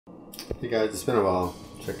Hey guys, it's been a while.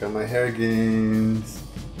 Check out my hair gains.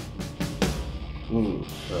 Ooh,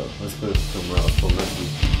 let's put it somewhere else for messy.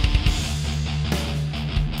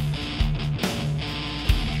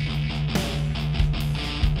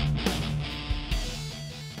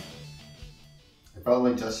 It felt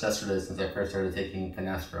like just yesterday since I first started taking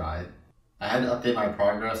Finasteride. I had to update my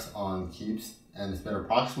progress on keeps, and it's been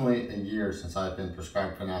approximately a year since I've been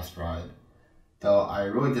prescribed Finasteride, though I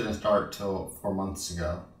really didn't start till 4 months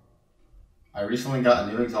ago. I recently got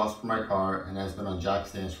a new exhaust for my car and has been on jack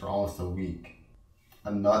stands for almost a week.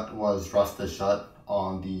 A nut was rusted shut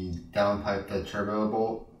on the downpipe, the turbo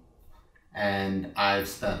bolt, and I've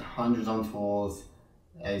spent hundreds on tools.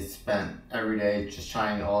 I spent every day just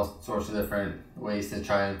trying all sorts of different ways to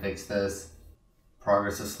try and fix this.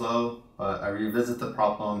 Progress is slow, but I revisit the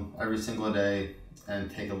problem every single day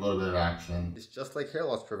and take a little bit of action. It's just like hair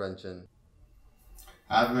loss prevention.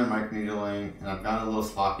 I haven't been microneedling, and I've gotten a little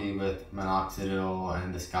sloppy with Minoxidil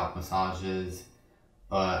and the scalp massages,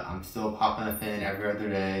 but I'm still popping a fin every other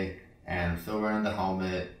day, and I'm still wearing the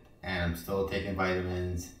helmet, and I'm still taking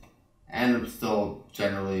vitamins, and I'm still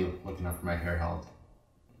generally looking out for my hair health.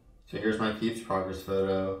 So here's my keeps progress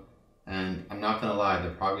photo, and I'm not gonna lie, the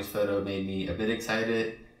progress photo made me a bit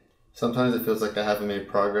excited. Sometimes it feels like I haven't made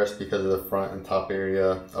progress because of the front and top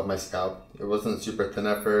area of my scalp. It wasn't super thin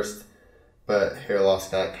at first, but hair loss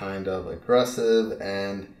got kind of aggressive,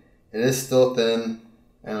 and it is still thin,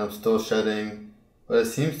 and I'm still shedding, but it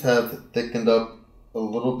seems to have thickened up a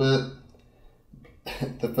little bit.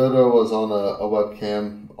 The photo was on a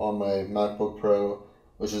webcam on my MacBook Pro,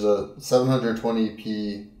 which is a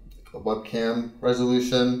 720p webcam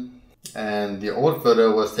resolution, and the old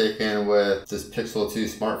photo was taken with this Pixel 2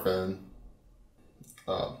 smartphone.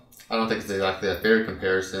 I don't think it's exactly a fair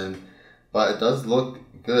comparison, but it does look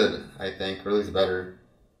good, I think, or at least better.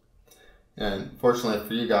 And fortunately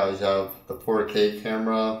for you guys, you have the 4K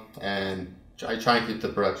camera, and I try and keep the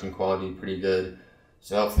production quality pretty good,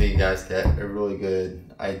 so hopefully you guys get a really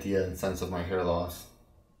good idea and sense of my hair loss.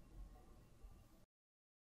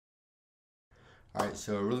 Alright,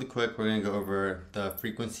 so really quick, we're going to go over the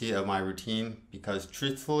frequency of my routine, because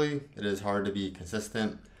truthfully, it is hard to be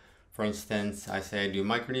consistent. For instance, I say I do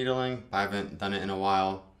microneedling, but I haven't done it in a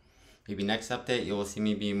while. Maybe next update, you will see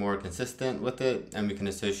me be more consistent with it, and we can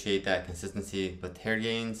associate that consistency with hair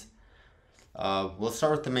gains. We'll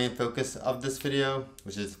start with the main focus of this video,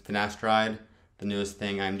 which is Finasteride, the newest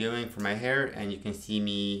thing I'm doing for my hair, and you can see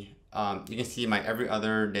my every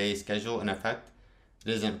other day schedule in effect.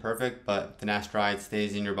 It isn't perfect, but Finasteride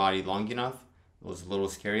stays in your body long enough. It was a little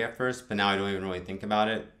scary at first, but now I don't even really think about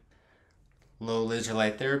it. Low laser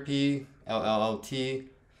light therapy, LLT.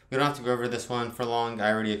 We don't have to go over this one for long.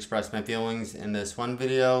 I already expressed my feelings in this one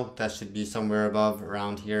video. That should be somewhere above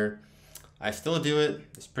around here. I still do it.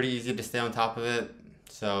 It's pretty easy to stay on top of it.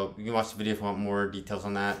 So you can watch the video if you want more details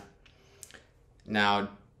on that. Now,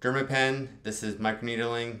 dermapen, this is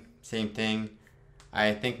microneedling, same thing.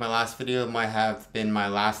 I think my last video might have been my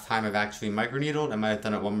last time I've actually microneedled. I might have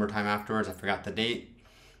done it one more time afterwards. I forgot the date.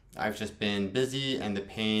 I've just been busy and the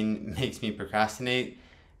pain makes me procrastinate.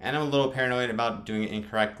 And I'm a little paranoid about doing it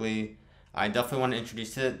incorrectly. I definitely want to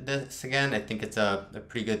introduce this again. I think it's a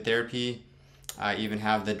pretty good therapy. I even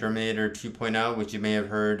have the Dermator 2.0, which you may have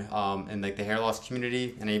heard in like the hair loss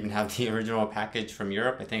community. And I even have the original package from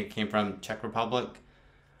Europe. I think it came from Czech Republic.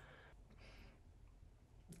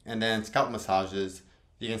 And then scalp massages.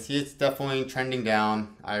 You can see it's definitely trending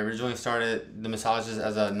down. I originally started the massages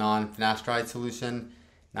as a non-Finasteride solution.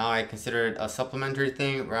 Now I consider it a supplementary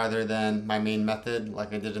thing rather than my main method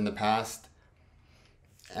like I did in the past.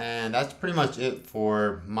 And that's pretty much it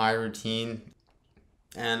for my routine.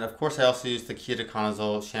 And of course I also use the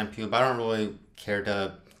ketoconazole shampoo, but I don't really care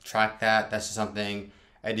to track that. That's just something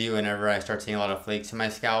I do whenever I start seeing a lot of flakes in my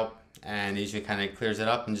scalp, and it usually kind of clears it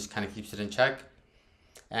up and just kind of keeps it in check.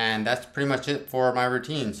 And that's pretty much it for my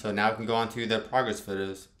routine. So now we can go on to the progress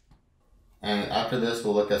photos. And after this,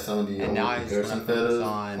 we'll look at some of the comparison photos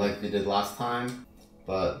like we did last time.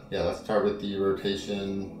 But yeah, let's start with the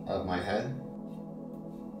rotation of my head.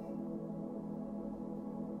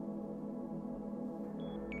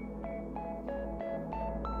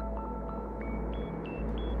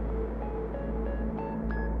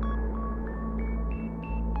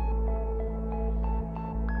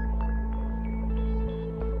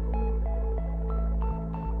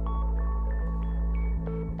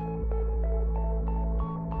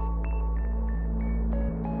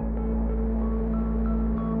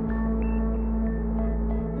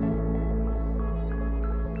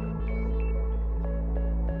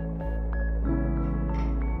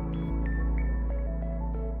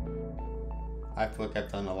 I feel like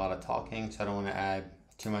I've done a lot of talking, so I don't want to add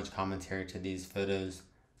too much commentary to these photos.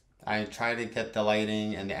 I try to get the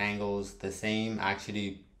lighting and the angles the same. I actually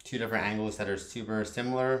do two different angles that are super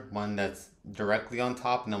similar. One that's directly on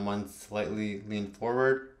top and then one slightly leaned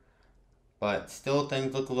forward. But still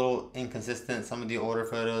things look a little inconsistent. Some of the older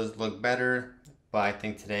photos look better, but I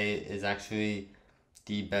think today is actually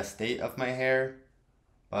the best state of my hair.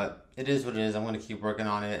 But it is what it is. I'm going to keep working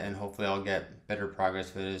on it and hopefully I'll get better progress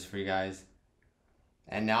photos for you guys.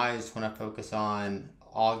 And now I just want to focus on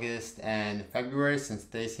August and February since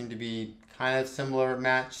they seem to be kind of similar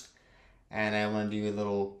matched. And I want to do a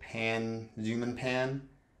little pan, zoom and pan.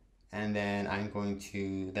 And then I'm going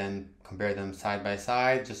to then compare them side by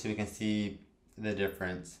side just so we can see the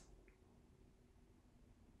difference.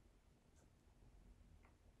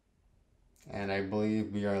 And I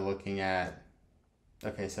believe we are looking at,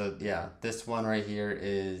 okay, so yeah, this one right here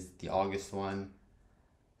is the August one.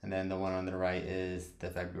 And then the one on the right is the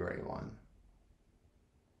February one.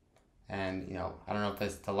 And you know, I don't know if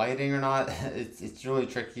it's the lighting or not. it's really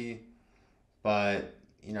tricky, but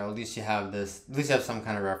you know, at least you have this, at least you have some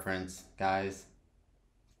kind of reference, guys.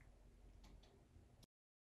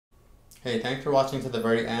 Hey, thanks for watching to the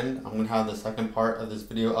very end. I'm going to have the second part of this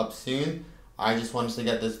video up soon. I just wanted to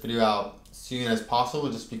get this video out soon as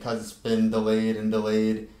possible just because it's been delayed, and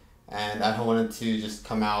I don't want it to just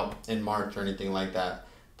come out in March or anything like that.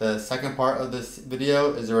 The second part of this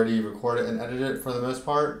video is already recorded and edited for the most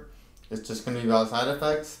part. It's just going to be about side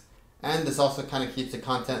effects. And this also kind of keeps the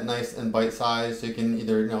content nice and bite-sized, so you can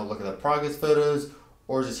either look at the progress photos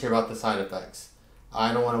or just hear about the side effects.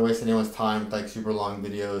 I don't want to waste anyone's time with like super long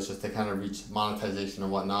videos just to kind of reach monetization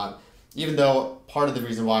and whatnot, even though part of the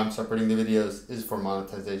reason why I'm separating the videos is for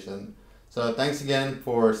monetization. So thanks again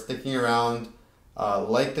for sticking around.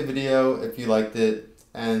 Like the video if you liked it,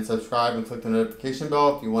 and subscribe and click the notification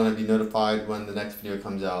bell if you want to be notified when the next video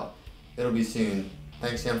comes out. It'll be soon.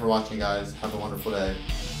 Thanks again for watching, guys. Have a wonderful day.